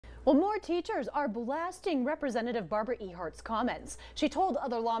Well, more teachers are blasting Representative Barbara Ehardt's comments. She told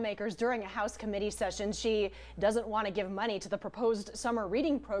other lawmakers during a House committee session she doesn't want to give money to the proposed summer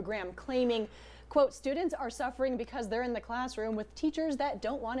reading program, claiming, quote, students are suffering because they're in the classroom with teachers that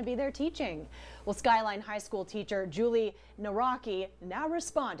don't want to be there teaching. Well, Skyline High School teacher Julie Naraki now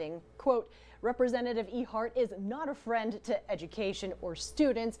responding, quote, Representative Ehardt is not a friend to education or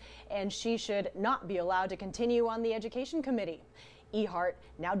students, and she should not be allowed to continue on the education committee. Ehardt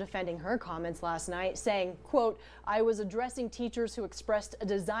now defending her comments last night, saying, quote, I was addressing teachers who expressed a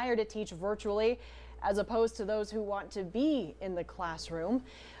desire to teach virtually as opposed to those who want to be in the classroom.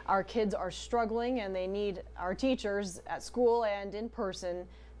 Our kids are struggling and they need our teachers at school and in person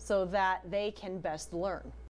so that they can best learn.